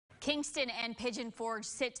Kingston and Pigeon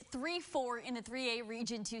sit 3-4 in the 3A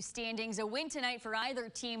Region 2 standings. A win tonight for either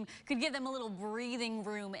team could give them a little breathing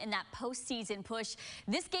room in that postseason push.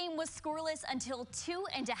 This game was scoreless until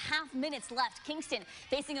 2.5 minutes left. Kingston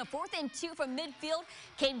facing a 4th and 2 from midfield.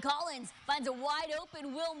 Caden Collins finds a wide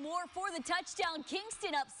open Will Moore for the touchdown.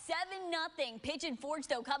 Kingston up 7-0. Pigeon Forge,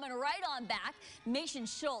 though, coming right on back. Mason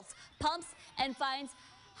Schultz pumps and finds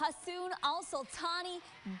Hassoun Al-Sultani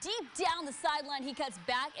deep down the sideline. He cuts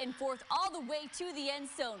back and forth all the way to the end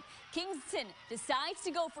zone. Kingston decides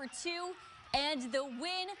to go for 2 and the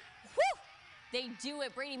win. Whew! They do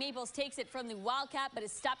it. Brady Maples takes it from the Wildcat, but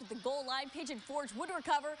is stopped at the goal line. Pigeon Forge would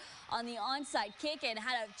recover on the onside kick and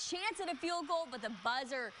had a chance at a field goal, but that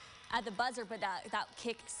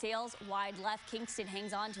kick sails wide left. Kingston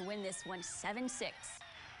hangs on to win this one 7-6.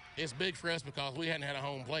 It's big for us because we hadn't had a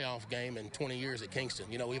home playoff game in 20 years at Kingston.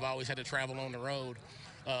 You know, we've always had to travel on the road.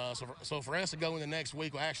 So for us to go in the next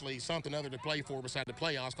week, well, actually something other to play for beside the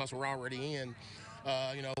playoffs because we're already in.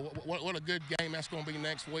 You know, what a good game that's going to be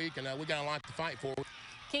next week, and we got a lot to fight for.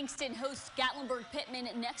 Kingston hosts Gatlinburg Pittman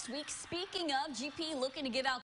next week. Speaking of, GP looking to give out